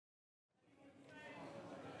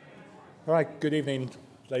All right, good evening,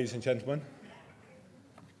 ladies and gentlemen.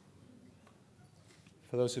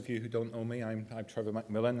 For those of you who don't know me, I'm Trevor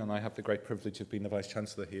Macmillan, and I have the great privilege of being the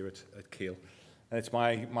Vice-Chancellor here at Keele. And it's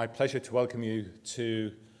my pleasure to welcome you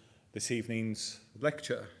to this evening's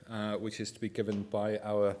lecture, which is to be given by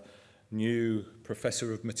our new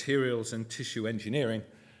Professor of Materials and Tissue Engineering,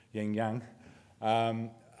 Ying Yang.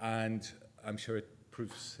 And I'm sure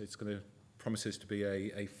it's going to promises to be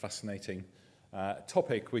a fascinating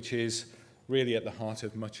topic, which is really at the heart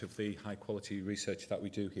of much of the high-quality research that we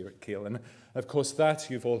do here at Keele. And of course, that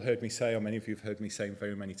you've all heard me say, or many of you have heard me say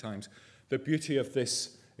very many times, the beauty of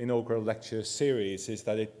this inaugural lecture series is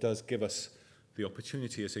that it does give us the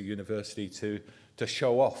opportunity as a university to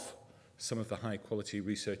show off some of the high-quality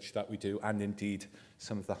research that we do, and indeed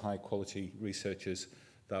some of the high-quality researchers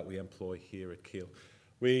that we employ here at Keele.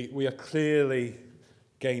 We are clearly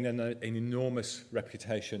gaining an enormous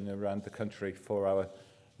reputation around the country for our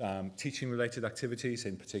teaching-related activities,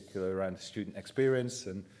 in particular around student experience.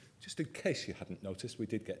 And just in case you hadn't noticed, we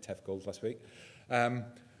did get TEF Gold last week.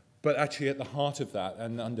 But actually at the heart of that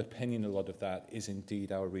and underpinning a lot of that is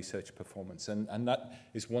indeed our research performance. And that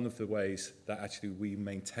is one of the ways that actually we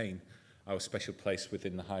maintain our special place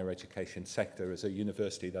within the higher education sector as a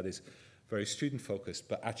university that is very student-focused,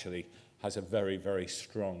 but actually has a very, very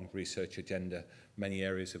strong research agenda, many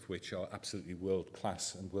areas of which are absolutely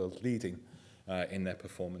world-class and world-leading in their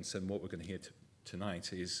performance. And what we're going to hear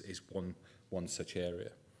tonight is one such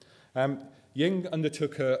area. Ying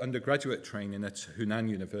undertook her undergraduate training at Hunan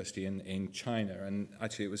University in China, and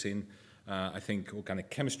actually it was in, I think, organic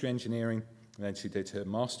chemistry engineering, and then she did her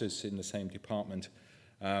master's in the same department.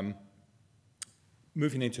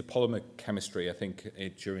 Moving into polymer chemistry, I think,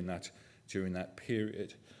 during that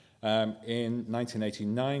period. In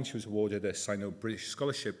 1989, she was awarded a Sino-British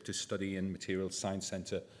scholarship to study in Materials Science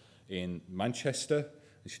Centre in Manchester,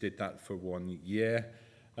 and she did that for 1 year.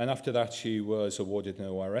 And after that, she was awarded an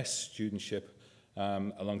ORS studentship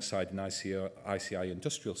alongside an ICI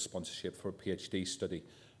industrial sponsorship for a PhD study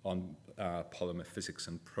on polymer physics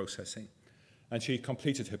and processing. And she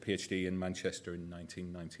completed her PhD in Manchester in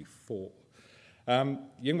 1994.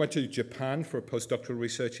 Ying went to Japan for postdoctoral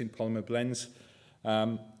research in polymer blends,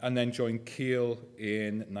 and then joined Keele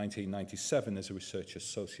in 1997 as a research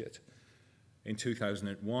associate. In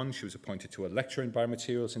 2001, she was appointed to a lecturer in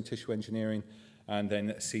biomaterials and tissue engineering, and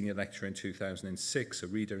then a senior lecturer in 2006, a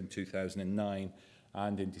reader in 2009,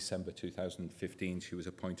 and in December 2015, she was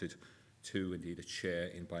appointed to, indeed, a chair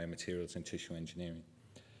in biomaterials and tissue engineering.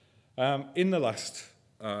 In the last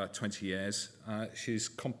 20 years, she's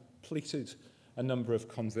completed a number of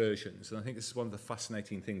conversions, and I think this is one of the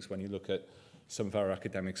fascinating things when you look at some of our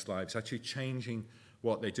academics' lives, actually changing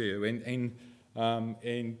what they do.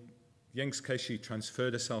 In Ying's case, she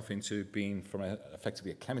transferred herself into being from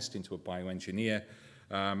effectively a chemist into a bioengineer,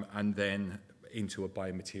 and then into a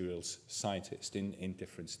biomaterials scientist in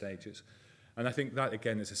different stages. And I think that,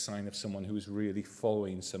 again, is a sign of someone who is really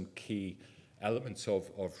following some key elements of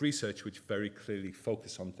research which very clearly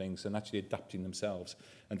focus on things and actually adapting themselves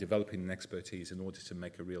and developing an expertise in order to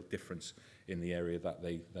make a real difference in the area that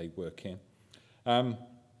they work in.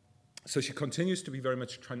 So she continues to be very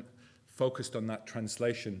much focused on that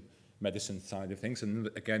translation medicine side of things, and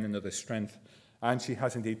again, another strength. And she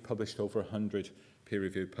has indeed published over 100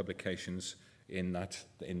 peer-reviewed publications in that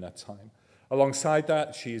time. Alongside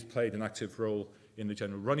that, she has played an active role in the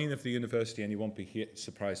general running of the university, and you won't be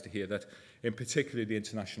surprised to hear that, in particular, the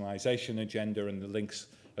internationalization agenda and the links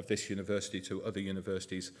of this university to other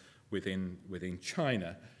universities within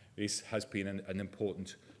China has been an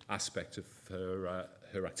important aspect of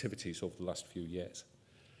her activities over the last few years.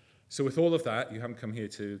 So with all of that, you haven't come here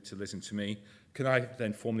to listen to me. Can I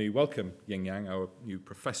then formally welcome Ying Yang, our new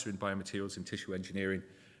professor in biomaterials and tissue engineering,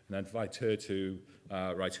 and invite her to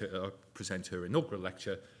present her inaugural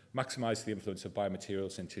lecture, Maximize the Influence of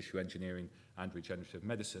Biomaterials in Tissue Engineering and Regenerative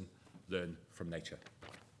Medicine, Learn from Nature.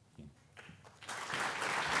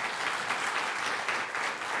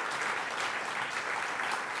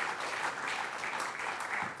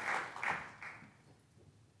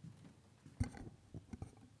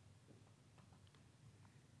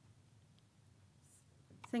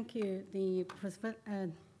 Thank you. The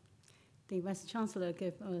Vice-Chancellor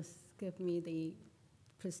gave me the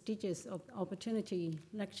prestigious opportunity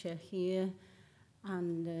lecture here,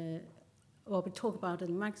 and we talk about the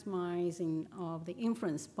maximizing of the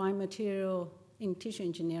influence biomaterial in tissue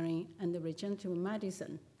engineering and the regenerative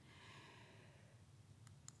medicine.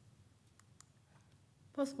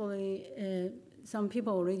 Possibly some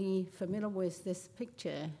people already familiar with this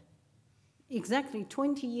picture. Exactly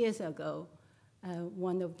 20 years ago,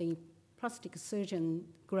 one of the plastic surgeon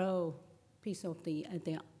grow piece of the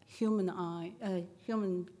human eye,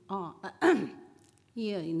 human arm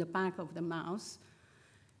here in the back of the mouse.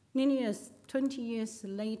 Nearly 20 years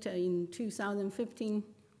later, in 2015,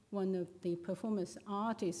 one of the performance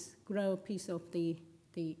artists grew a piece of the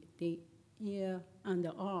ear and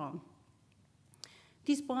the arm.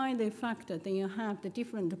 Despite the fact that they have the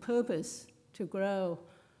different purpose to grow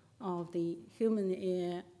of the human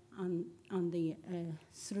ear and the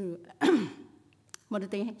through,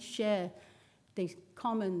 but they share the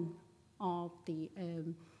common of the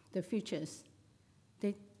features.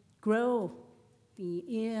 They grow the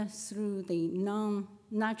ear through the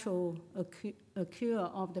non-natural occur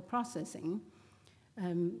of the processing,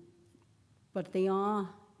 but they are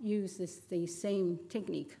uses the same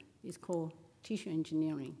technique. It's called tissue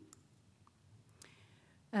engineering.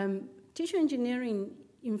 Tissue engineering,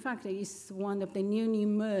 in fact, is one of the newly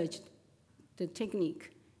merged the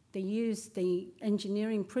technique. They use the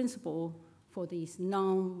engineering principle for this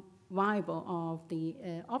non-viable of the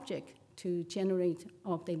object to generate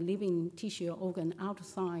of the living tissue organ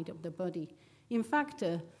outside of the body. In fact,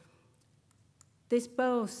 this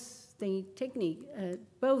both the technique,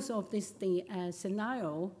 both of this the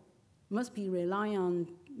scenario must be rely on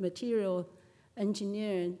material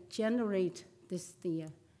engineer generate this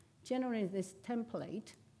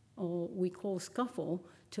template, or we call scaffold,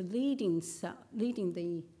 to leading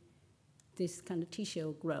this kind of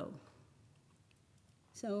tissue grow.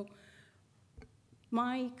 So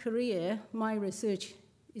my career, my research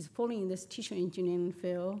is following this tissue engineering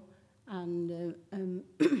field, and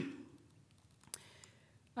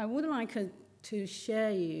I would like to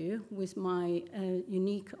share you with my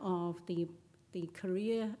unique of the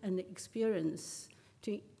career and the experience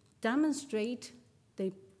to demonstrate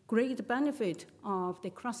the great benefit of the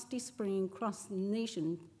cross-discipline,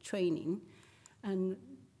 cross-nation training, and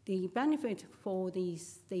the benefit for the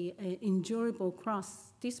enjoyable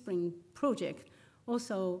cross-discipline project.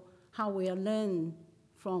 Also, how we learn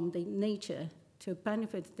from the nature to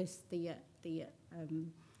benefit the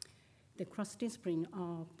cross-discipline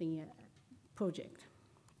of the project.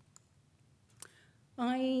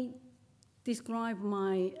 I describe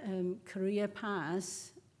my career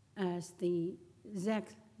path as the zig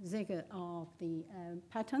of the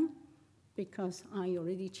pattern, because I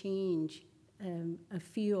already changed a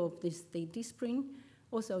few of the discipline,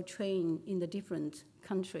 also train in the different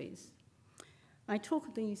countries. I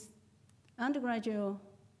took this undergraduate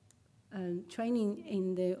training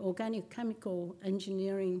in the organic chemical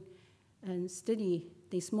engineering and study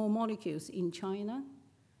the small molecules in China.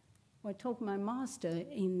 I took my master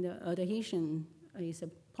in the adhesion, is a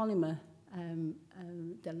polymer,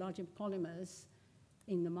 the larger polymers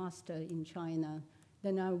in the master in China.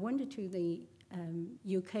 Then I went to the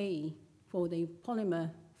UK for the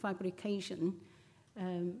polymer fabrication.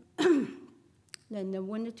 Then I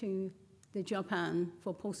went to the Japan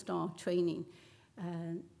for postdoc training.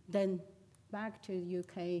 Then back to the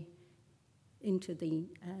UK into the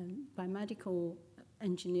biomedical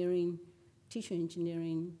engineering, tissue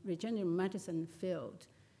engineering, regenerative medicine field.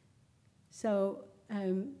 So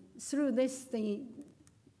through this,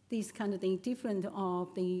 these kind of the different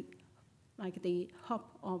of the, like the hub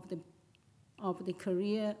of the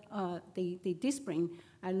career, the discipline,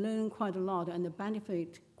 I learned quite a lot and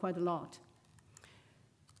benefit quite a lot.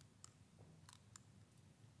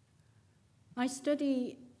 I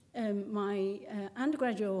study my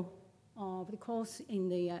undergraduate of the course in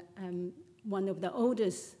the one of the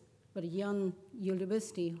oldest but young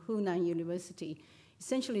university, Hunan University.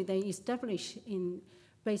 Essentially, they established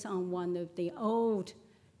based on one of the old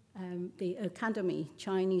the academy,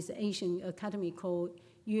 Chinese Asian academy called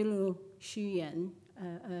Yulu Xuyuan.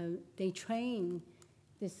 They train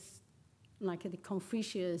this like the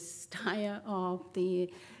Confucius style of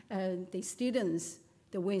the students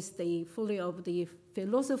with the fully of the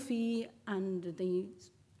philosophy and the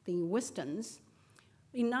Westerns.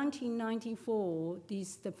 In 1994,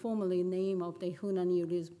 the formerly name of the Hunan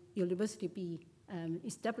University be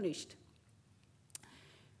established.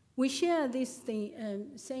 We share the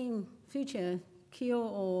same future, Keele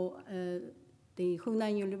or the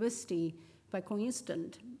Hunan University by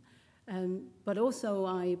coincidence, but also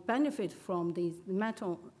I benefit from the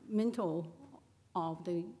mentor of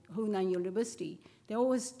the Hunan University. They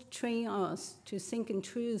always train us to think in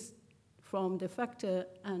truth from the factor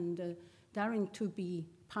and daring to be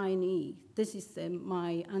pioneer. This is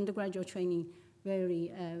my undergraduate training,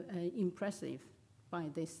 very impressive by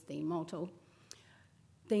the motto.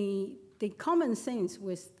 The common sense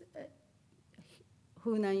with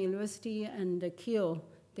Hunan University and Keele,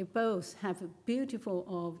 they both have a beautiful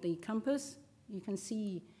of the campus. You can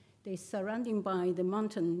see They're surrounded by the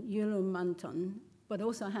mountain, Ural Mountain, but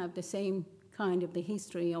also have the same kind of the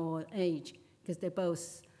history or age, because they're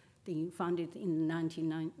both founded in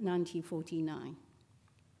 1949.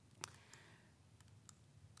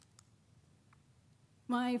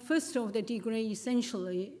 My first of the degree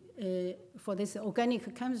essentially for this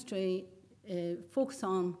organic chemistry focus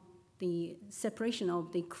on the separation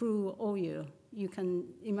of the crude oil. You can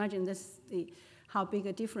imagine this, how big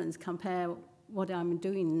a difference compare what I'm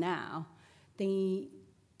doing now. The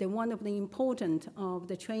one of the important of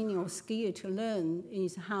the training or skill to learn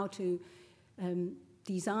is how to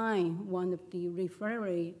design one of the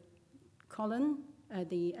refractory column,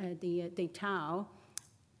 the towel,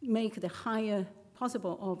 make the higher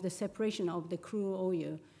possible of the separation of the crude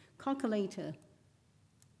oil. Calculator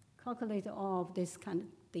of this kind of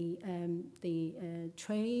the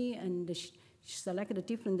tray and select the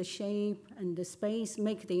different shape and the space,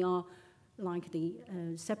 make the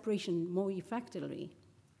separation more effectively.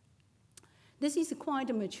 This is quite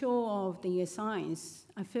mature of the science.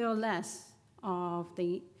 I feel less of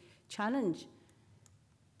the challenge.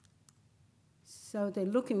 So they're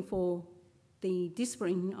looking for the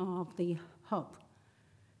discipline of the hub.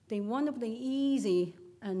 One of the easy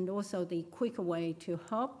and also the quicker way to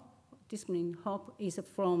discipline hub is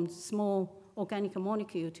from small organic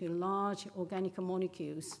molecule to large organic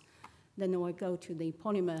molecules. Then I go to the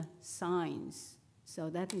polymer science. So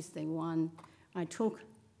that is the one I took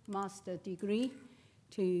master degree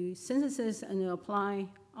to synthesis and apply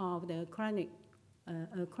of the acrylic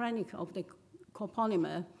of the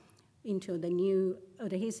copolymer into the new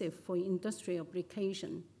adhesive for industrial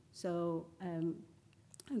application. So I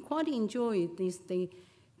quite enjoy the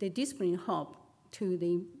discipline hub to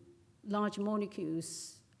the large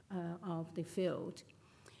molecules of the field.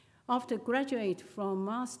 After graduate from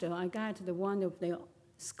master, I got one of the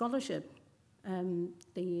scholarship,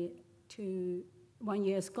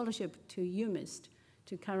 1-year scholarship to UMIST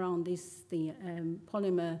to carry on the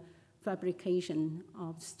polymer fabrication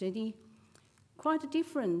of study. Quite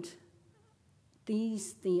different.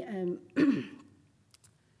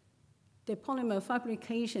 The polymer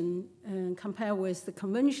fabrication compared with the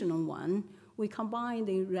conventional one, we combine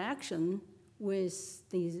the reaction with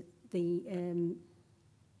the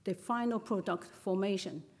final product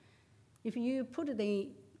formation. If you put the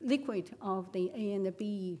liquid of the A and the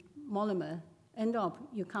B monomer,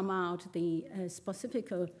 you come out the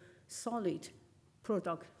specific solid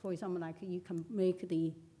product. For example, like you can make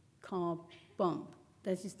the car bump.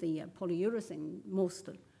 That is the polyurethane most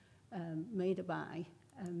made by.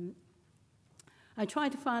 I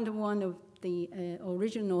tried to find one of the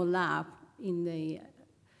original lab in the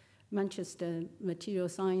Manchester Material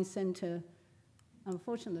Science Center.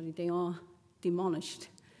 Unfortunately, they are demolished.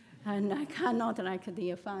 And I cannot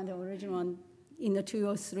find the original one in the 2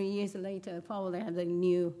 or 3 years later, probably have a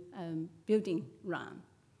new building run.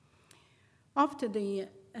 After the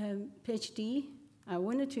PhD, I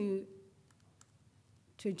went to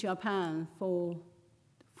Japan for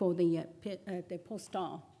the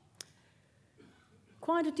postdoc.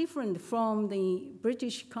 Quite different from the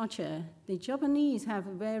British culture. The Japanese have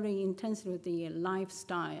a very intensive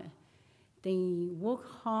lifestyle. They work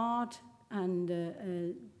hard and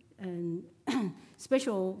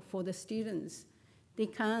special for the students.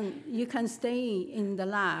 You can stay in the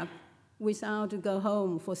lab without to go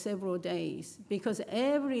home for several days because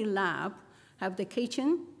every lab have the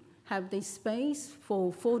kitchen, have the space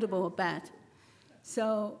for foldable bed.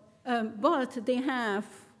 So, but they have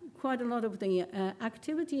quite a lot of the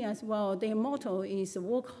activity as well. Their motto is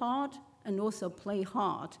work hard and also play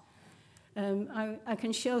hard. I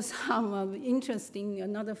can show some interesting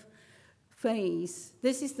another phase.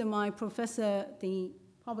 This is my professor,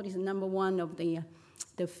 probably the number one of the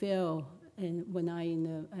field when I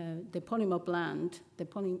in the polymer plant,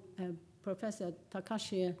 Professor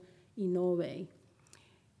Takashi in Norway.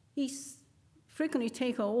 He's frequently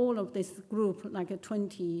take all of this group, like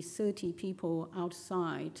 20, 30 people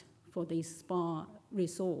outside for the spa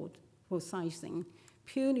resort for sightseeing,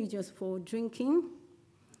 purely just for drinking,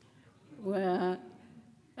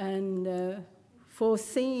 and for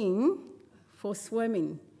singing, for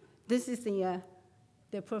swimming. This is the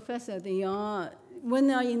professor. They are, when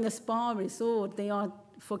they're in the spa resort, they are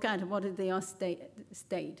forget what they are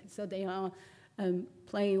state. So they are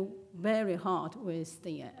play very hard with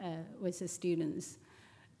the students,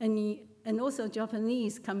 and also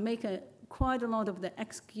Japanese can make quite a lot of the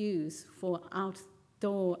excuse for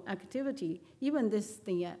outdoor activity. Even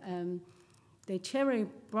the cherry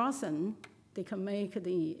blossom, they can make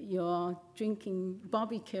your drinking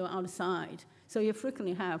barbecue outside. So you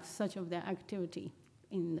frequently have such of the activity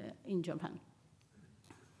in Japan.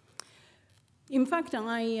 In fact,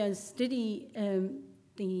 I study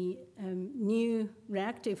the new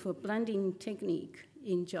reactive blending technique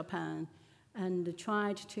in Japan and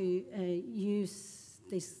tried to use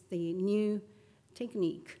the new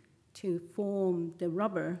technique to form the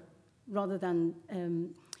rubber rather than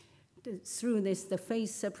through the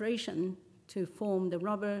phase separation to form the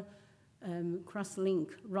rubber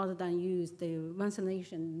cross-link rather than use the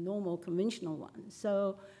vanillation normal conventional one.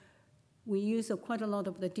 So we use quite a lot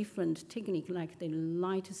of the different technique, like the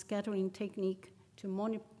light scattering technique, to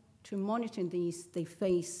monitor the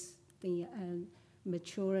phase, the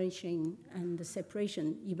maturation and the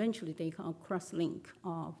separation. Eventually, they can cross-link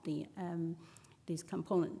of this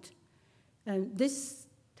component. This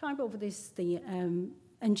type of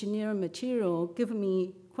engineering material give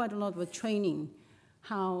me quite a lot of training,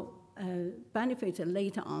 how benefited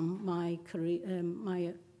later on my career,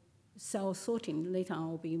 my cell sorting. Later on,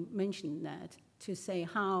 I'll be mentioning that to say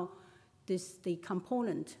how the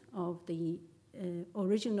component of the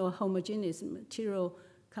original homogeneous material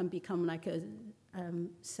can become like a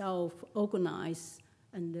self-organized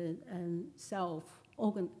and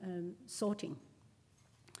self-sorting.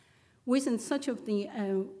 Within such of the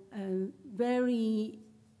very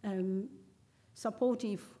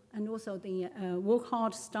supportive and also the work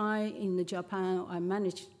hard style in Japan, I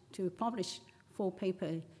managed to publish 4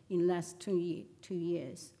 papers in the last 2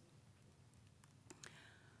 years.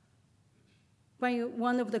 By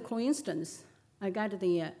one of the coincidence, I got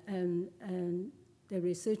the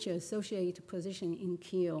research associate position in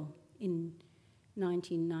Keele in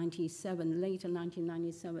 1997, later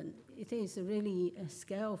 1997. It is really a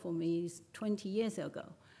scale for me. It's 20 years ago.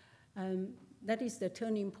 That is the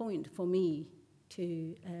turning point for me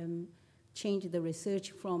to change the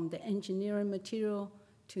research from the engineering material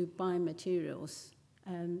to biomaterials.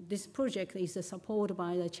 This project is supported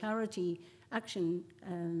by the charity action,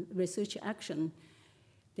 research action.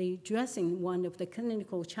 They addressing one of the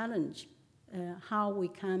clinical challenge, how we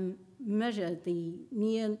can measure the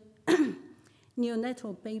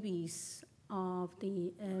neonatal babies of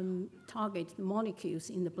the target molecules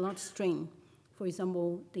in the bloodstream. For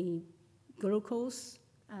example, the glucose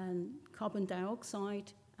and carbon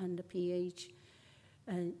dioxide and the pH,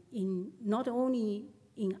 in not only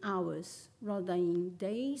in hours, rather than in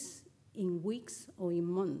days, in weeks, or in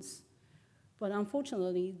months. But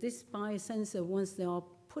unfortunately, this biosensor, once they are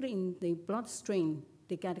put in the bloodstream,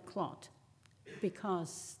 they get a clot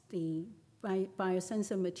because the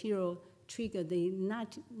biosensor material trigger the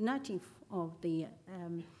native of the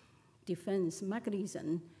defense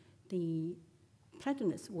mechanism. The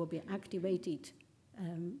platelets will be activated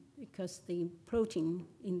because the protein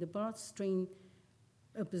in the bloodstream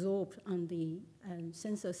absorbed on the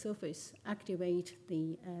sensor surface activate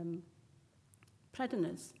the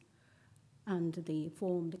platelets and they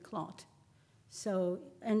form the clot. So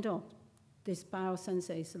end up, this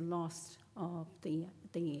biosensor is lost of the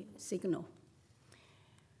signal.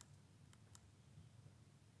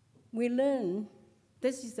 We learn,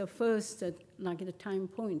 this is the first, like the time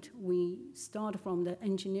point, we start from the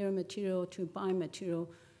engineering material to biomaterial.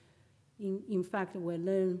 In fact, we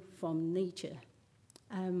learn from nature.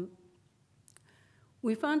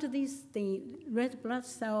 We found the red blood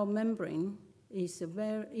cell membrane is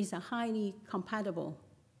highly compatible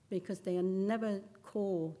because they are never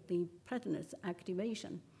call the platelets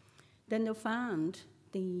activation. Then they found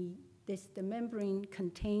the membrane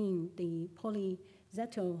contain the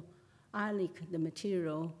polyzethyl ionic, the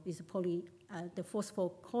material is the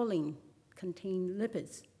phosphorylcholine contain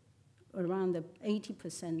lipids, around the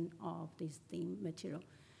 80% of the material.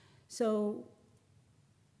 So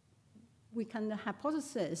we can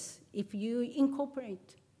hypothesize if you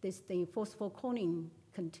incorporate the phosphorylcholine,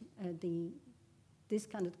 this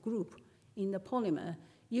kind of group in the polymer,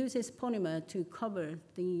 use this polymer to cover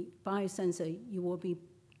the biosensor, you will be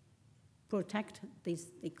protect the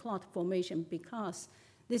clot formation because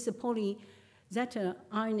this polyzethyl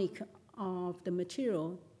ionic of the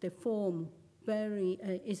material, the form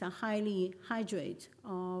is a highly hydrate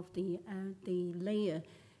of the layer,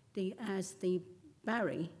 as the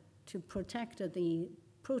barrier to protect the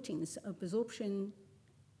proteins absorption.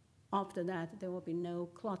 After that, there will be no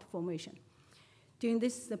clot formation. During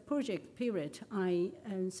this project period, I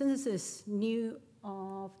synthesized new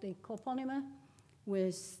of the copolymer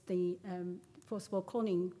with the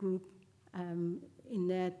phosphorylcholine group in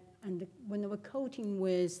that, and when we're coating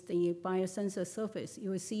with the biosensor surface,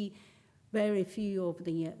 you will see very few of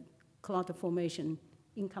the clot formation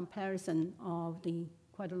in comparison of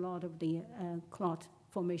quite a lot of the clot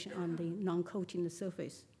formation on the non-coating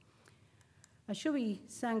surface. I should be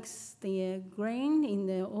thanks the grain in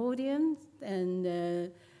the audience, and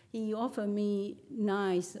He offered me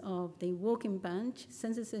nice of the working bench,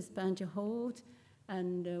 synthesis bench hold,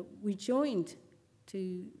 and we joined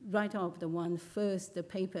to write up the first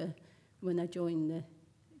paper when I joined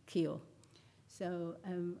Keele. So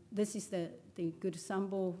this is the good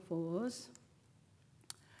sample for us.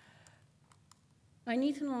 I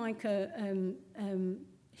need to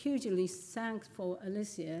hugely thank for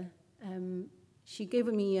Alicia. She gave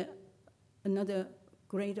me another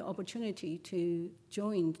great opportunity to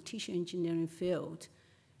join the tissue engineering field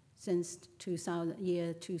since 2000.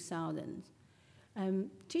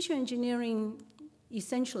 Tissue engineering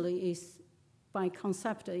essentially is, by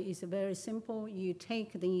concept, is very simple. You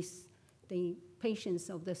take the patients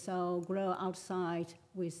of the cell, grow outside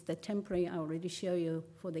with the template I already showed you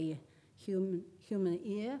for the human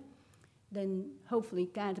ear, then hopefully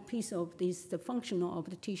get a piece of this, the functional of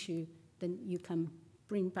the tissue, then you can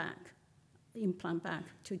bring back, implant back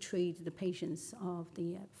to treat the patients of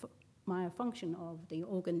the malfunction of the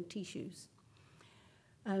organ tissues.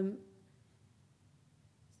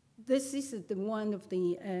 This is the one of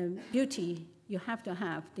the beauty you have to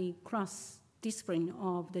have, the cross-discipline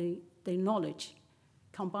of the knowledge,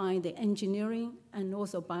 combine the engineering and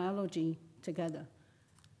also biology together.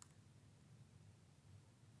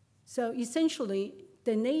 So essentially,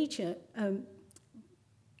 the nature,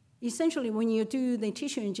 essentially when you do the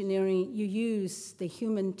tissue engineering, you use the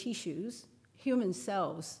human tissues, human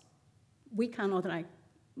cells. We cannot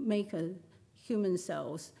make a human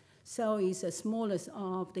cells. Cell is the smallest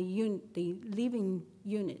of the living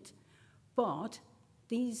unit, but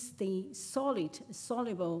the solid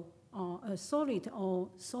or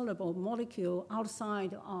soluble molecule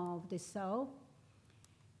outside of the cell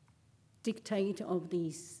dictate of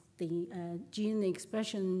the gene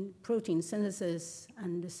expression, protein synthesis,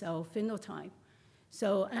 and the cell phenotype.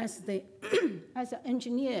 So as as an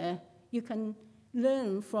engineer, you can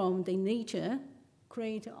learn from the nature,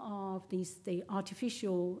 create of the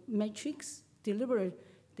artificial matrix, deliver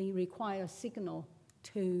the required signal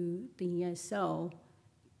to the cell.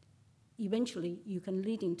 Eventually, you can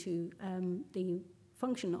lead into the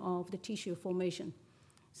function of the tissue formation.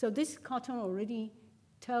 So this cartoon already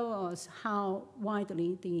tells us how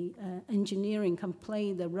widely the engineering can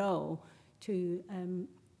play the role to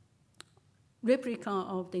replica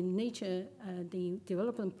of the nature, the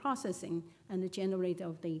development processing, and the generate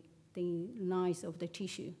of the lines of the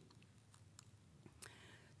tissue.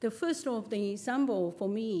 The first of the sample for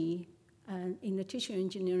me in the tissue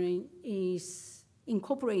engineering is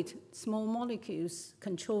incorporate small molecules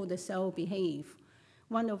control the cell behave.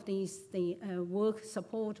 One of these, the work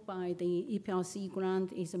supported by the EPRC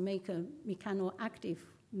grant is to make a mechanoactive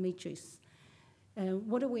matrix.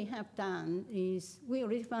 What we have done is we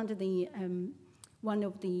already found the one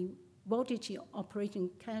of the voltage operating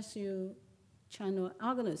calcium channel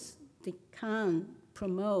agonists that can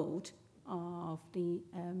promote of the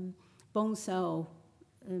bone cell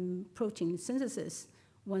protein synthesis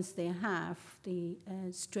once they have the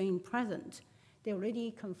strain present. They're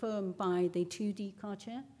already confirmed by the 2D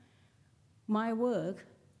culture. My work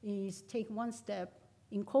is take one step,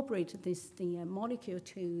 incorporate the molecule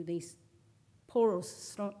to this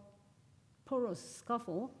porous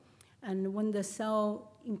scaffold, and when the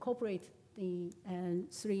cell incorporate the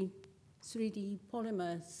 3D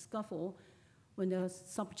polymer scaffold, when they're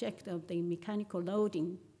subject of the mechanical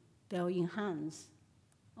loading, they'll enhance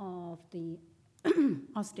of the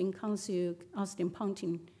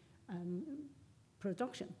osteopontin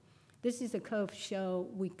production. This is a curve show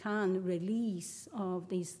we can release of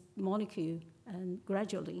this molecule and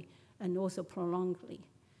gradually and also prolongedly.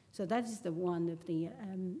 So that is the one of the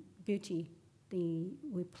beauty.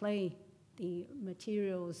 We play the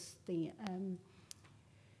materials, the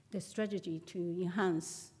strategy to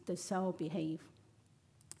enhance the cell behave.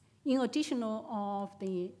 In addition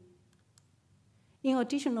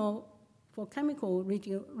for chemical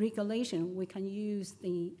regulation, we can use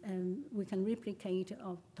we can replicate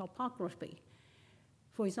of topography.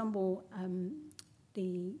 For example,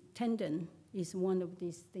 the tendon is one of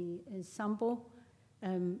these, the sample.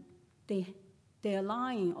 The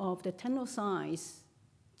align of the tendon size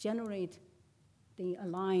generate the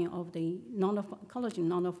align of the collagen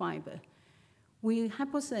nanofiber. We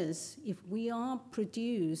hypothesize if we are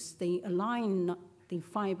produce the align the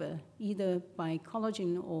fiber either by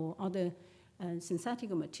collagen or other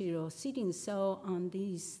synthetic material sitting cell on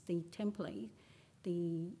the template,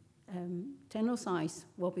 the tendon size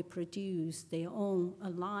will be produced their own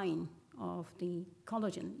align of the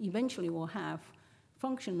collagen. Eventually will have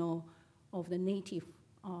functional of the native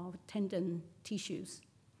tendon tissues.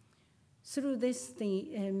 Through this,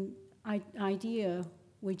 the idea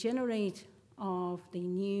we generate of the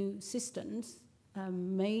new systems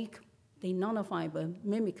make the nanofiber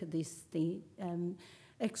mimic the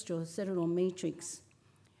extracellular matrix.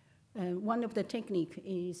 One of the technique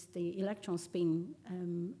is the electron spin.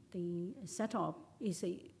 The setup is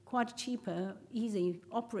quite cheaper, easy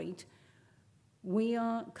operate.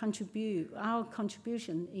 Our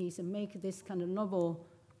contribution is to make this kind of novel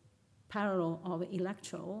parallel of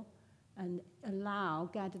electrode and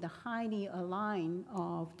get the highly aligned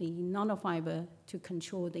of the nanofiber to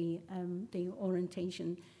control the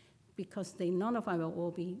orientation, because the nanofiber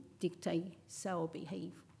will dictate cell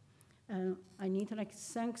behavior. I need to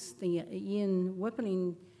thank Ian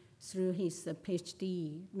Whippling through his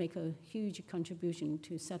PhD, make a huge contribution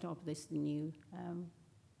to set up this new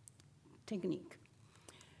technique.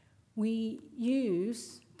 We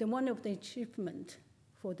use one of the achievement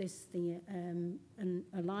for this, an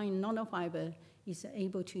aligned nanofiber is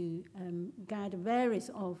able to get various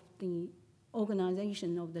of the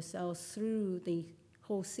organization of the cells through the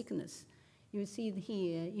whole thickness. You see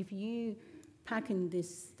here, if you pack in the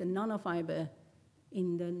nanofiber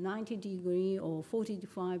in the 90 degree or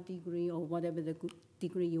 45 degree or whatever the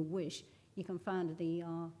degree you wish, you can find the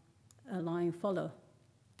line follow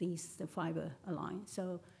the fiber align.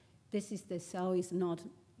 So this is the cell is not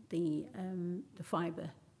the fiber.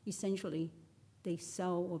 Essentially, the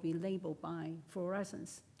cell will be labeled by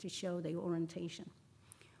fluorescence to show the orientation.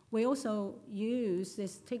 We also use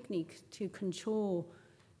this technique to control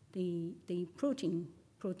the protein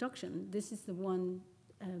production. This is the one,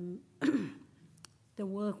 the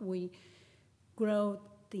work we grow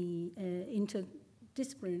the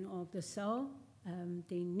interdiscipline of the cell,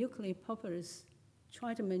 the nuclear pulpers,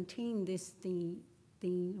 try to maintain the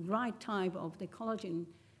right type of the collagen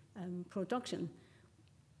production.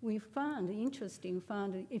 We found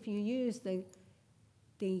if you use the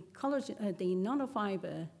collagen, the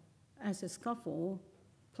nanofiber as a scaffold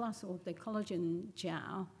plus of the collagen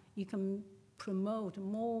gel, you can promote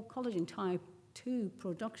more collagen type 2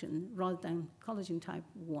 production rather than collagen type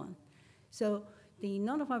 1. So the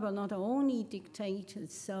nanofiber not only dictate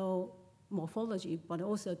cell morphology, but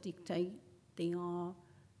also dictate the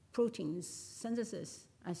proteins synthesis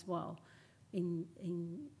as well.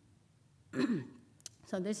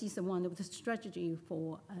 So this is one of the strategy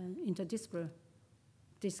for interdisciplinary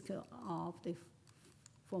disc of the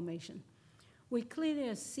formation. We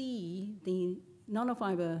clearly see the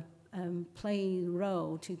nanofiber play a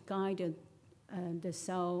role to guide the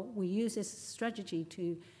cell. We use this strategy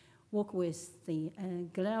to work with the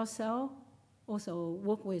glial cell, also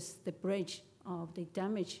work with the bridge of the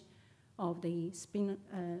damage of the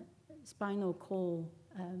spinal cord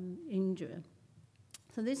injury.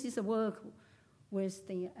 So this is a work with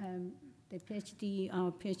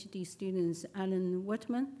our PhD students, Alan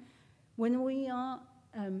Whitman. When we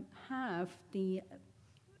have the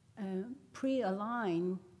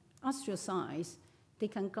pre-aligned astrocytes, they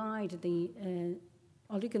can guide the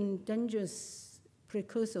oligodendrous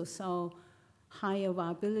precursor cell higher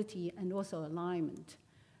viability and also alignment.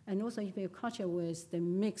 And also if you culture with the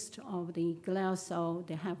mixed of the glial cell,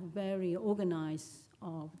 they have very organized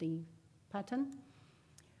of the pattern.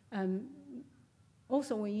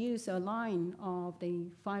 Also, we use a line of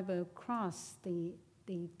the fiber cross the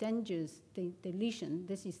dendrils, the lesion.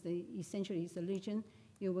 This is essentially the lesion.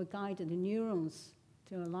 You will guide the neurons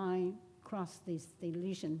to align cross the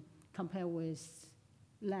lesion, compared with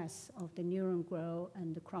less of the neuron grow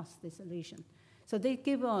and cross this lesion. So they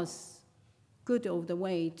give us good of the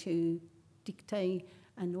way to dictate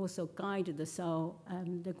and also guide the cell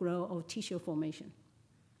and the growth of tissue formation.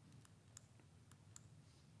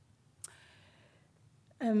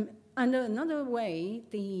 And another way,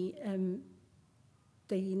 the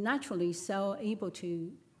naturally cell able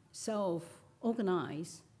to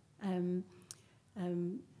self-organize.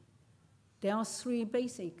 There are three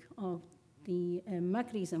basic of the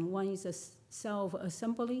mechanism. One is a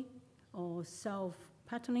self-assembly, or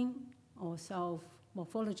self-patterning, or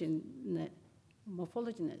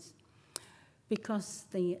self-morphologinous. Because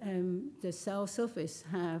the cell surface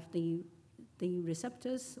have the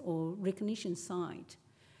receptors or recognition site.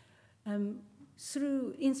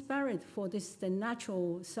 Inspired for this, the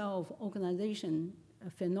natural self-organization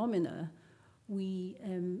phenomena, we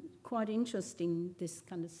quite interested in this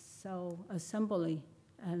kind of cell assembly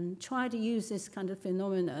and try to use this kind of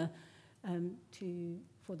phenomena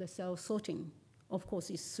for the cell sorting. Of course,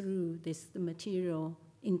 it's through the material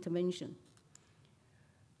intervention.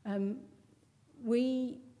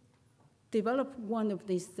 We developed one of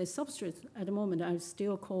these, the substrates at the moment I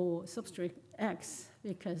still call substrate X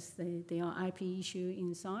because they are IP issue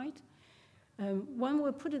inside. When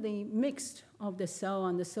we put the mix of the cell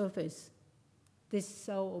on the surface, this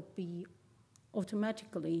cell will be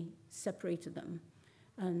automatically separate them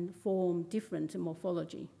and form different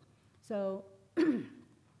morphology. So,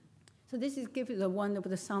 so this is give you the one of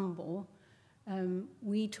the sample.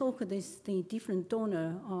 We took the different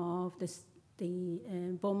donor of the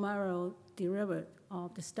bone marrow derived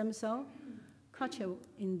of the stem cell, culture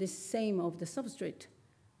in the same of the substrate.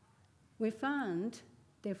 We found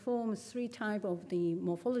they form three types of the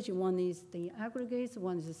morphology. One is the aggregates,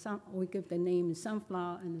 one is the we give the name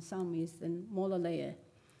sunflower, and some is the molar layer.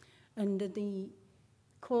 And the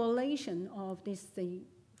correlation of this, the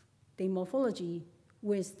morphology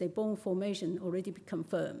with the bone formation already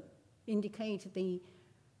confirmed, indicate the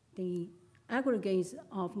aggregates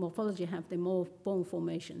of morphology have the more bone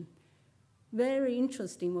formation. Very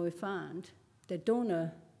interesting, we found the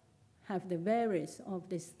donor have the variance of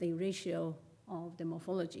the ratio of the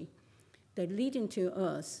morphology that leading to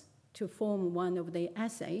us to form one of the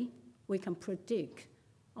assay we can predict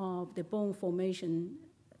of the bone formation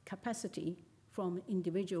capacity from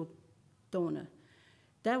individual donor.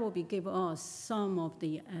 That will be give us some of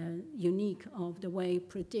the unique of the way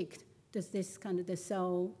predict does this kind of the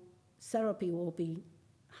cell therapy will be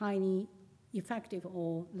highly effective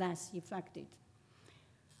or less effective.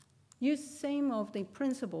 Use same of the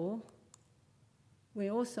principle. We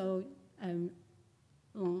also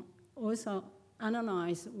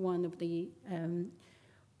analyze one of the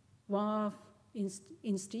valve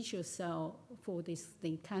interstitial cell for the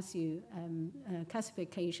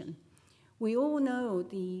calcification. We all know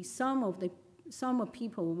some of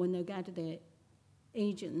people when they get the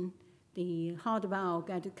agent, the heart valve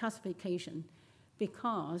get calcification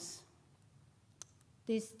because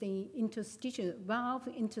the valve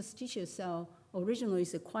interstitial cell originally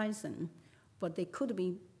is a quiescent, but they could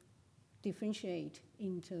be differentiate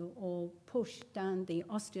into or push down the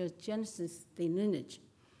osteogenesis, the lineage.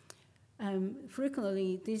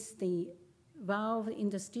 Frequently, the valve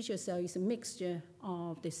interstitial cell is a mixture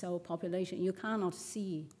of the cell population. You cannot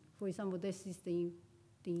see, for example, this is the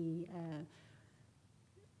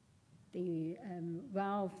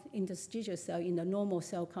valve interstitial cell in the normal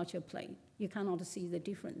cell culture plate. You cannot see the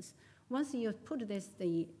difference. Once you put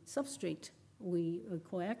the substrate we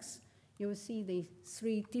coax, you will see the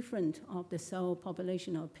three different of the cell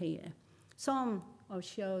population appear. Some will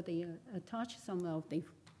show the touch, some of the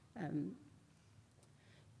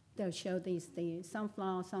they'll show the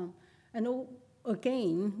sunflower, some, and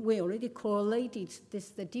again, we already correlated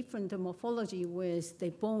the different morphology with the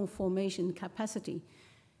bone formation capacity.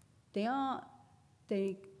 They are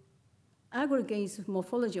the aggregates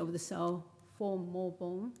morphology of the cell form more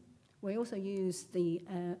bone. We also use the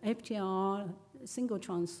FTR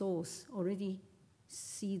single-strand source, already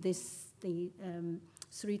see the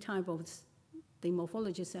three types of the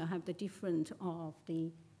morphology cell have the different of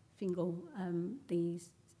the finger, the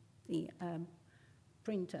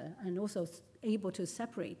printer, and also able to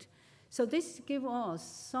separate. So this gives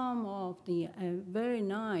us some of the very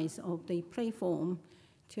nice of the platform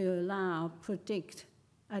to allow predict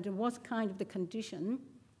at what kind of the condition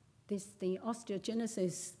the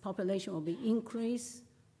osteogenesis population will be increased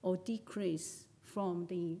or decreased from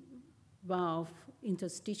the valve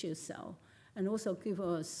interstitial cell, and also give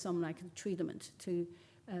us some like treatment to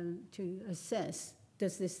assess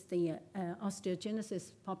does the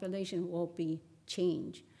osteogenesis population will be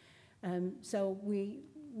changed. So we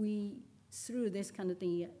through this kind of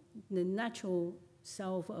the natural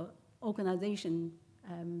self-organization,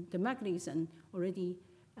 the mechanism already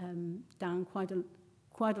done quite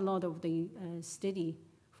a lot of the study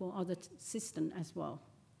for other systems as well.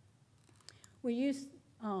 We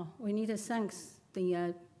need to thank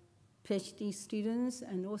the PhD students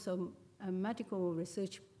and also medical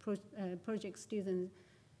research project students,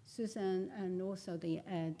 Susan, and also the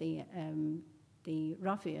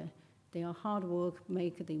Raphael. Their hard work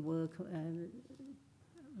make the work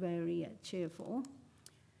very cheerful.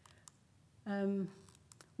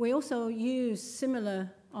 We also use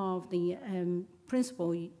similar of the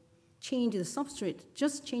principle, change the substrate,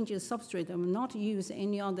 just change the substrate and not use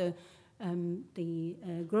any other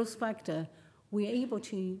growth factor. We're able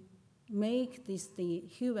to make the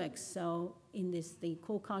HUVEC cell in the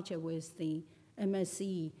co-culture with the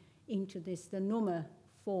MSC into the normal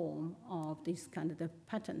form of this kind of the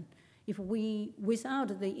pattern. If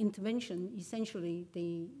without the intervention, essentially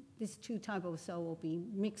these two types of cell will be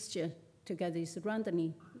mixture together, is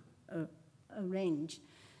randomly arranged.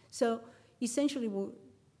 So essentially,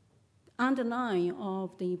 underlying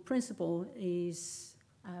of the principle is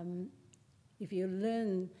if you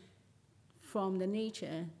learn from the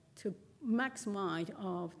nature to maximize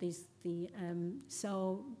of the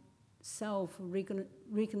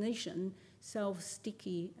self-recognition,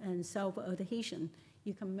 self-sticky and self-adhesion.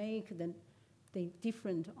 You can make the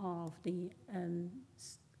different of the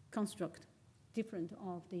construct, different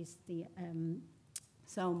of the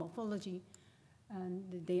cell morphology. And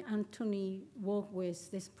the Anthony worked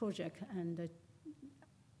with this project, and the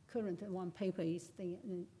current one paper is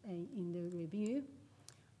in the review.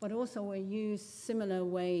 But also we use similar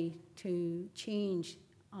way to change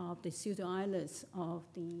the pseudo-islets of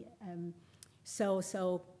the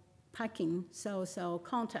cell-cell packing, cell-cell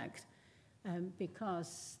contact,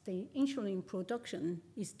 because the insulin production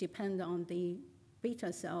is dependent on the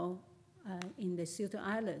beta cell in the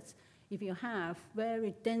pseudo-islets. If you have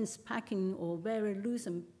very dense packing or very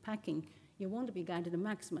loosened packing, you won't be getting the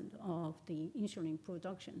maximum of the insulin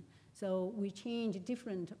production. So we change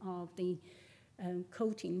different of the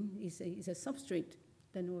coating is a substrate,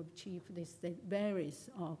 then we achieve this, the varies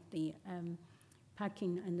of the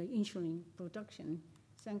packing and the insulin production.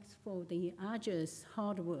 Thanks for the arduous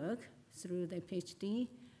hard work through the PhD.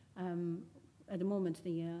 At the moment,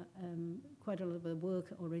 quite a lot of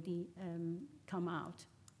work already come out.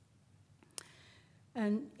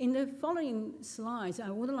 And in the following slides, I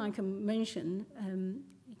would like to mention,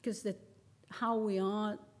 because how we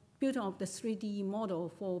are built up the 3D model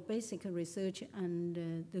for basic research and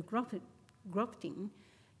the grafting,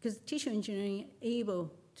 because tissue engineering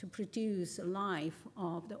able to produce life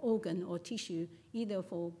of the organ or tissue, either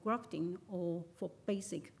for grafting or for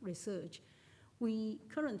basic research. We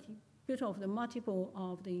currently built up the multiple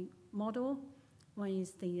of the model. One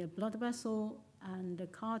is the blood vessel and the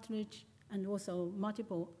cartilage, and also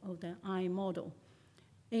multiple of the eye model.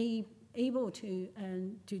 Able to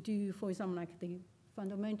do, for example, like the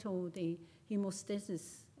fundamental, the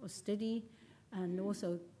hemostasis or study, and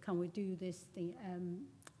also can we do this, the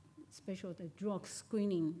drug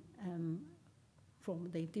screening from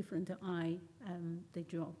the different eye, the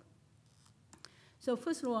drug. So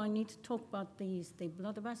first of all, I need to talk about the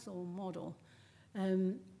blood vessel model.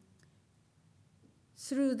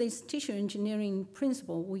 Through this tissue engineering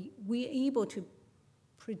principle, we're able to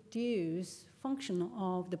produce function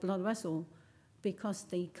of the blood vessel because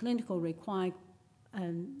the clinical require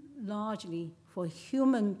largely for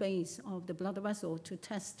human base of the blood vessel to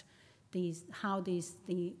test how the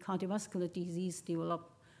cardiovascular disease develop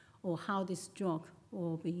or how this drug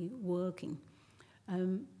will be working.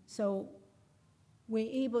 So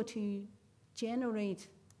we're able to generate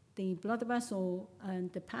the blood vessel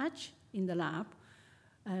and the patch in the lab,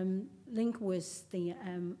 link with the,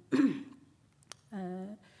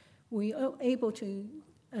 we are able to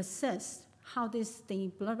assess how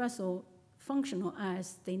the blood vessel functional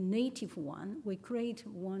as the native one. We create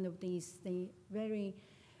one of these, the very,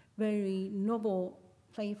 very novel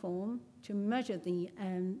platform to measure the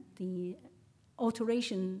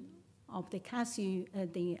alteration of the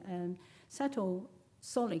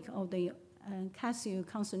cytosolic of the calcium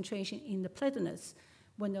concentration in the platelets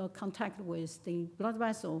when they're contact with the blood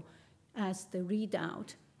vessel as the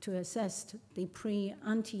readout to assess the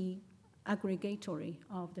pre-anti-aggregatory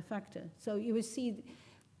of the factor. So you will see,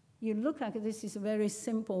 you look like this is very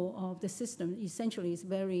simple of the system. Essentially, it's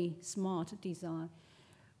very smart design.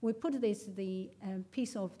 We put this, the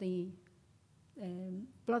piece of the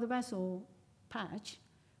blood vessel patch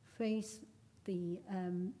face the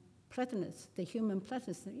platelets, the human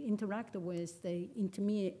platelets interact with the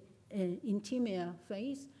intima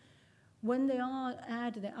phase. When they are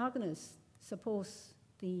add the agonist, suppose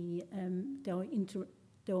there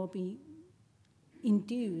will be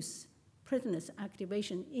induced platelet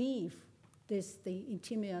activation if the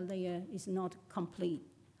intima layer is not complete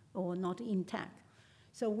or not intact.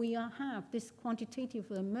 So we have this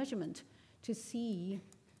quantitative measurement to see,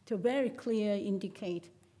 to very clear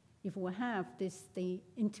indicate if we have the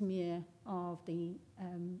intima of the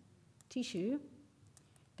tissue,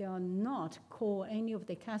 they are not cause any of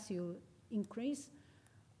the calcium increase.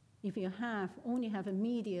 If you only have a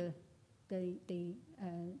medial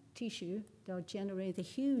tissue, they'll generate a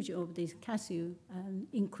huge of this calcium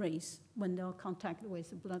increase when they're contact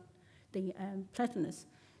with blood, the platelets.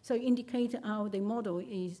 So indicate how the model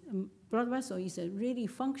is, blood vessel is really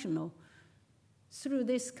functional. Through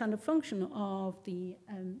this kind of function of the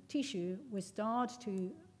tissue, we start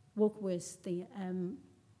to work with the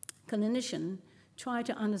clinician, try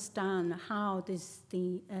to understand how the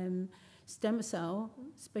stem cell,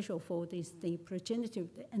 special for the progenitive,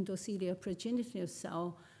 the endothelial progenitive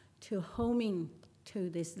cell, to homing to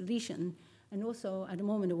this lesion. And also at the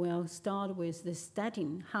moment we'll start with the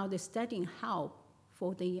statin, how the statin help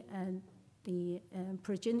for the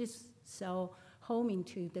progenitive cell homing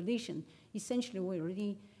to the lesion. Essentially, we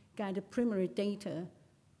already got the primary data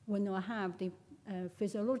when we have the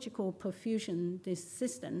physiological perfusion, this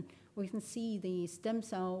system, we can see the stem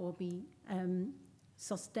cell will be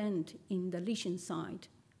sustained in the lesion site,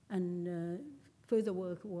 and further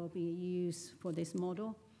work will be used for this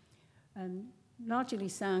model. Largely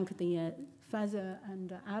thank the Feather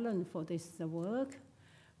and Alan for this work,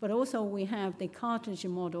 but also we have the cartridge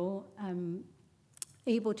model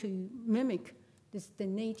able to mimic the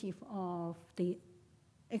native of the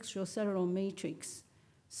extracellular matrix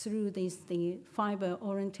through the fiber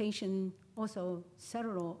orientation, also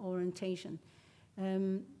cellular orientation.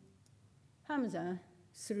 Hamza,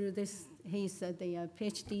 through this, his the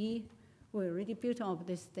PhD, we already built up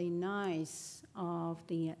the nice of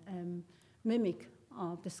the mimic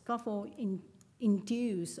of the scaffold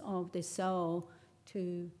induce of the cell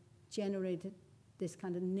to generate this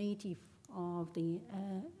kind of native of the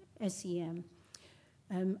SEM.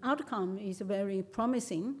 Outcome is very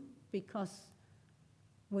promising because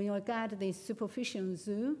when you get the superficial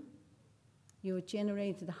zoom, you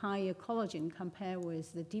generate the higher collagen compared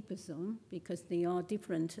with the deeper zone because they are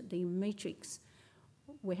different, the matrix.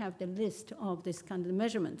 We have the list of this kind of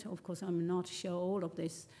measurement. Of course, I'm not sure all of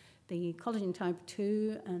this. The collagen type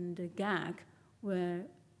 2 and the GAG were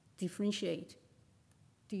differentiate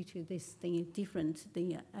due to this different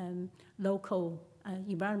local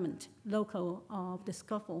environment, local of the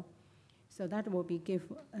scaffold. So that will be give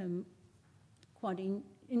quite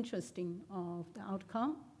interesting of the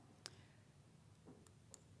outcome.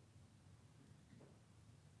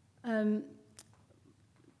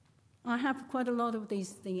 I have quite a lot of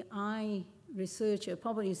the eye research,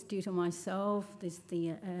 probably is due to myself,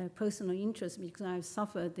 the personal interest because I've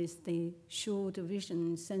suffered the short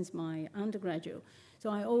vision since my undergraduate. So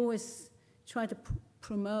I always try to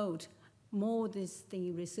promote more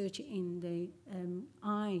the research in the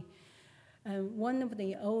eye. One of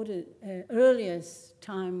the earliest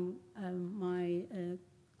time, my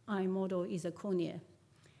eye model is a cornea.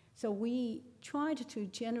 So we tried to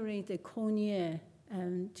generate the cornea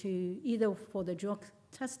to either for the drug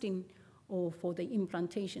testing or for the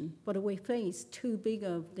implantation, but we face too big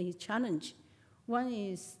of the challenge. One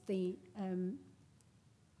is the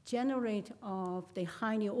generate of the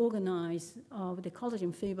highly organized of the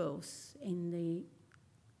collagen fibrils in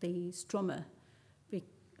the stroma.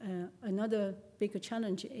 Another bigger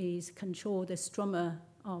challenge is control the stroma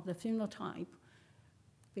of the phenotype,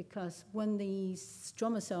 because when the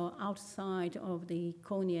stroma cell outside of the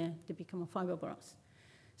cornea, they become fibroblasts.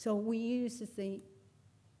 So we use the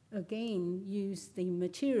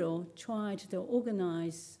material, tried to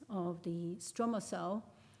organize of the stroma cell,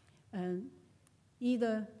 and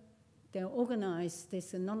either they organize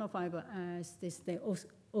this nanofiber as the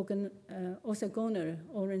orthogonal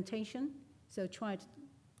orientation, so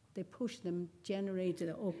they push them, generate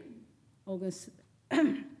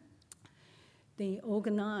the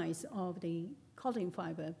organize of the collagen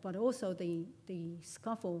fiber, but also the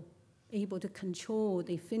scaffold able to control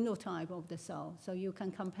the phenotype of the cell. So you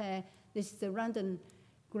can compare, this is the random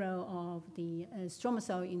grow of the stroma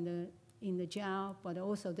cell in the gel, but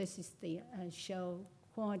also this is the show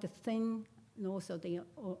quite thin, and also the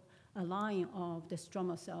line of the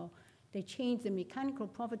stroma cell. They change the mechanical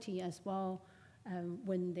property as well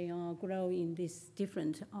when they are growing this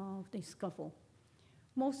different of the scaffold.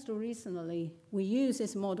 Most recently, we use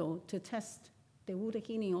this model to test the wound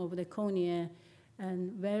healing of the cornea,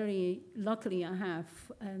 and very luckily I have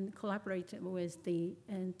collaborated with the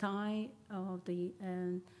entire of the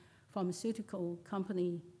pharmaceutical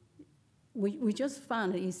company. We just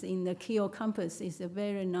found is in the Keele campus is a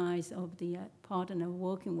very nice of the partner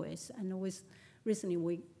working with, and recently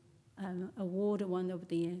we awarded one of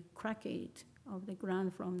the cracked of the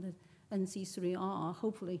grant from the NC3R.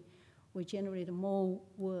 Hopefully we generate more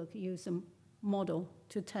work, use a model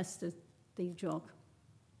to test the drug.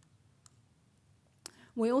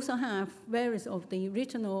 We also have various of the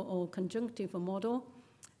retinal or conjunctive model.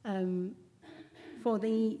 For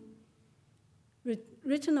the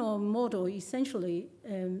retinal model, essentially,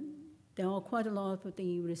 there are quite a lot of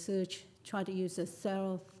the research try to use a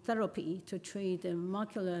cell therapy to treat the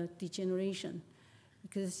macular degeneration,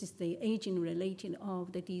 because this is the aging related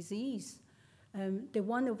of the disease.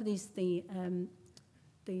 One of these, the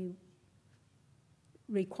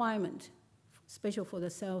requirement, especially for the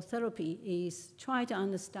cell therapy, is try to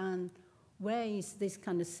understand where is this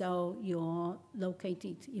kind of cell you're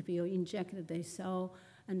located if you inject the cell,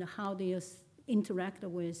 and how they interact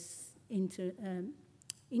with,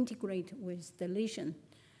 integrate with the lesion.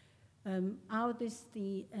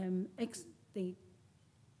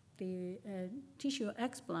 The tissue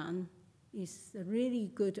explant is really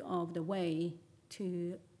good of the way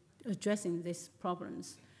to addressing these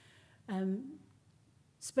problems.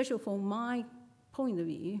 special from my point of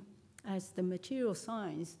view, as the material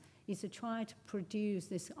science, is to try to produce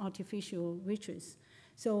this artificial riches.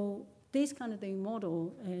 So this kind of the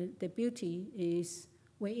model, the beauty is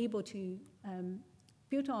we're able to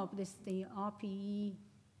build up the RPE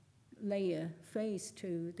layer face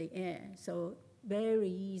to the air, so very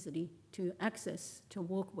easily to access, to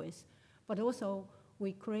work with. But also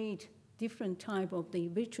we create different type of the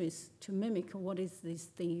riches to mimic what is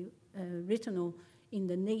the retinal in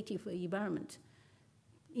the native environment.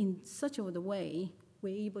 In such a way,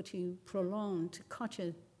 we're able to prolong, to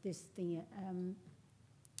capture this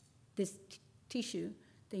tissue.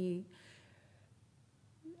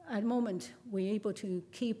 At the moment, we're able to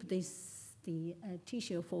keep the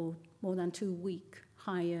tissue for more than 2 weeks,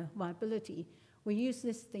 higher viability. We use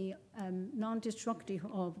the non-destructive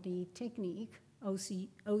of the technique,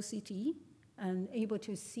 OCT, and able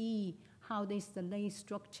to see how the layer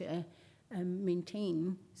structure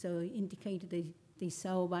maintain, so indicate the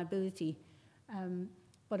cell viability.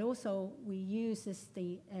 But also we use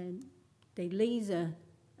the laser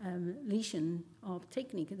lesion of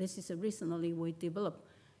technique. This is recently we developed,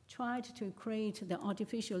 tried to create the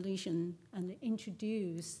artificial lesion and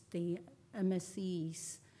introduce the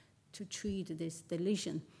MSCs to treat the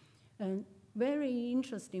lesion. And very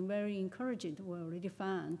interesting, very encouraging, we already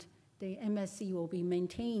found the MSC will be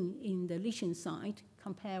maintained in the lesion site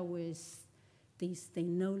compared with the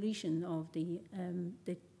no lesion of the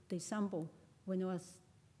sample. When it was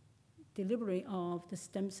delivery of the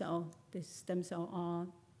stem cell are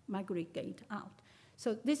migrate out.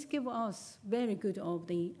 So this gives us very good of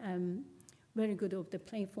the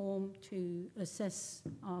platform to assess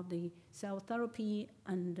the cell therapy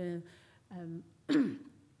and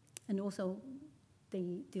and also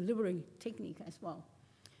the delivery technique as well.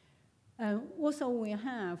 Also, we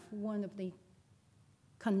have one of the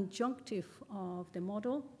conjunctive of the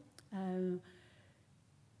model.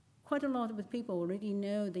 Quite a lot of people already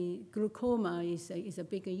know the glaucoma is a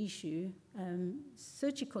big issue.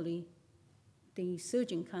 Surgically, the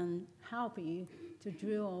surgeon can help you to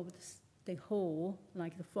drill the hole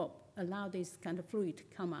like the fob, allow this kind of fluid to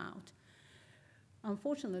come out.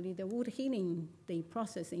 Unfortunately, the wound healing, the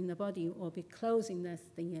process in the body will be closing the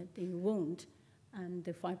wound, and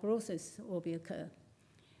the fibrosis will be occur.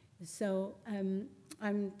 So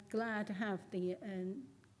I'm glad to have the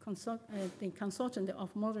consultant, the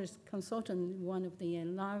ophthalmologist consultant, one of the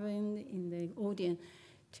Larvin in the audience,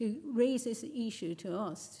 to raise this issue to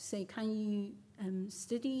us, to say, can you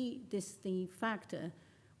study the factor,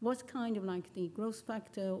 what kind of like the growth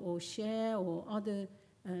factor or share or other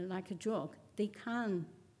like a drug, they can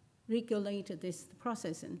regulate this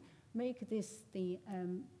process and make this the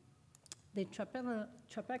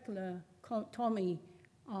trabeculotomy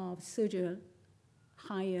of surgery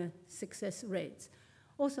higher success rates.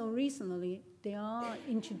 Also recently, they are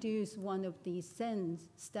introduced one of the stents,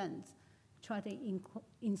 try to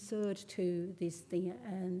insert to the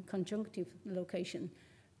conjunctive location.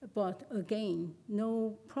 But again,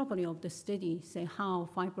 no property of the study say how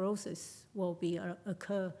fibrosis will be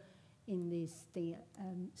occur in the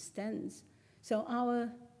stents. So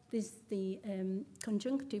the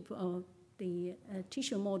conjunctive of the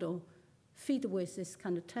tissue model fit with this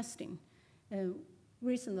kind of testing.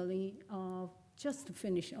 Recently, just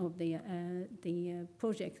finished of the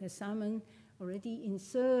project assignment, already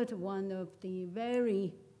insert one of the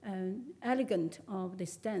very elegant of the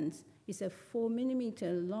stents. It's a 4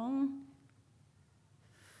 millimeter long,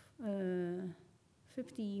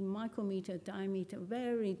 50 micrometer diameter,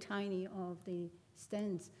 very tiny of the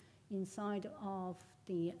stents inside of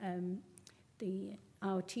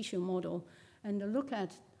our tissue model, and look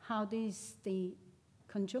at how the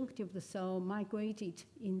conjunctive of the cell migrated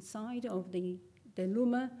inside of the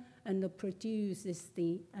luma and produce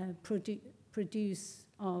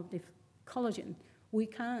of the collagen. We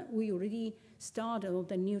already started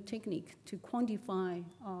the new technique to quantify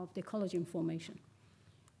of the collagen formation.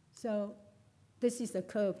 So this is the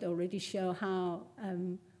curve that already show how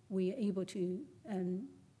we are able to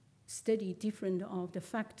study different of the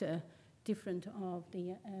factor, different of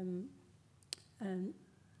the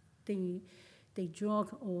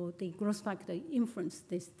drug or the growth factor influence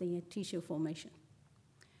the tissue formation.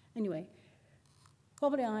 Anyway,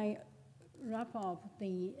 probably I wrap up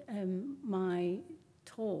my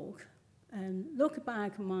talk and look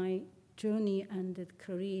back my journey and the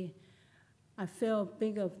career. I feel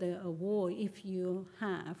big of the award if you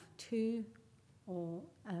have 2 or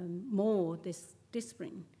more this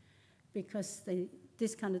discipline, because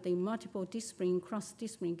this kind of multiple discipline, cross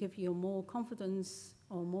discipline, give you more confidence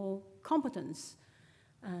or more competence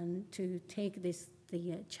and to take the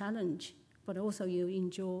challenge but also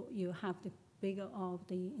you have the bigger of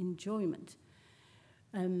the enjoyment.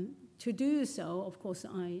 To do so, of course,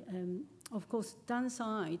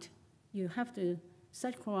 downside, you have to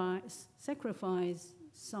sacrifice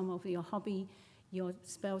some of your hobby, your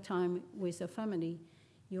spare time with the family.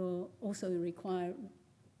 You also require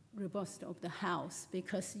robust of the house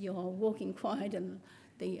because you're working quite a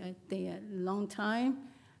long time,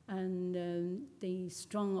 and the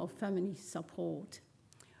strong of family support.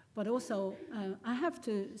 But also, I have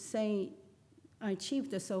to say, I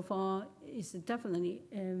achieved so far is definitely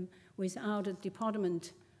without the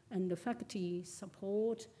department and the faculty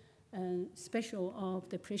support. Special of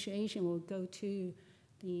the appreciation will go to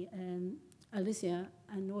the Alicia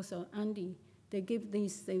and also Andy. They give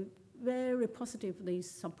these very positively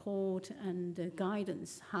support and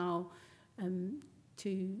guidance how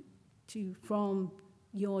to from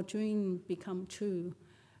your dream become true.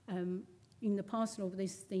 In the past of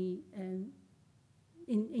this,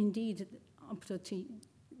 indeed up to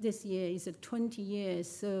this year is 20 years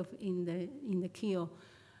served in the Keele.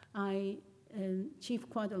 I achieved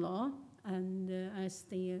quite a lot, and as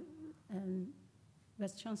the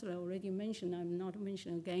Vice Chancellor already mentioned, I'm not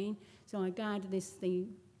mentioning again. So I got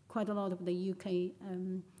quite a lot of the UK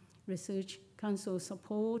Research Council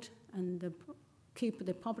support and keep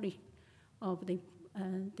the public of the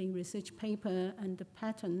research paper and the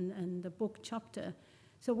pattern and the book chapter.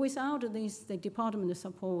 So without the department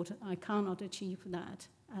support, I cannot achieve that.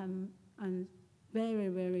 And very,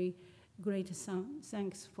 very great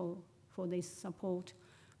thanks for this support.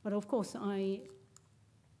 But of course, I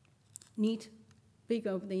need big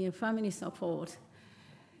of the family support.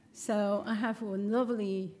 So I have a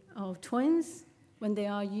lovely twins. When they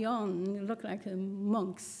are young, look like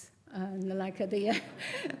monks, like the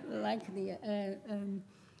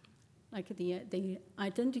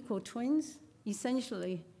identical twins.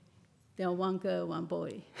 Essentially, they are one girl, one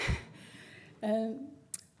boy.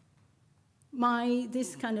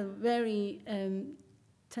 This kind of very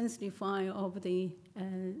intensify of the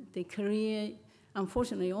career,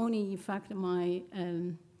 unfortunately, only affect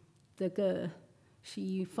the girl.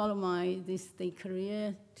 She followed the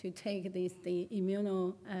career to take the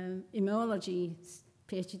immunology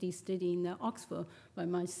PhD study in Oxford, but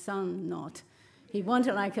my son not. He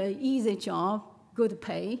wanted like an easy job, good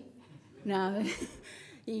pay. Now,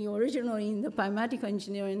 he originally in the biomedical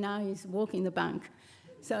engineering, now he's working in the bank.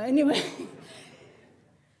 So anyway,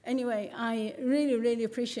 I really, really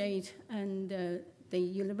appreciate the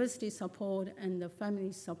university support and the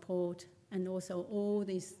family support, and also all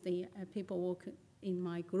the people work in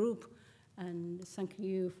my group. And thank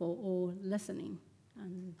you for all listening.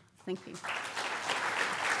 And thank you.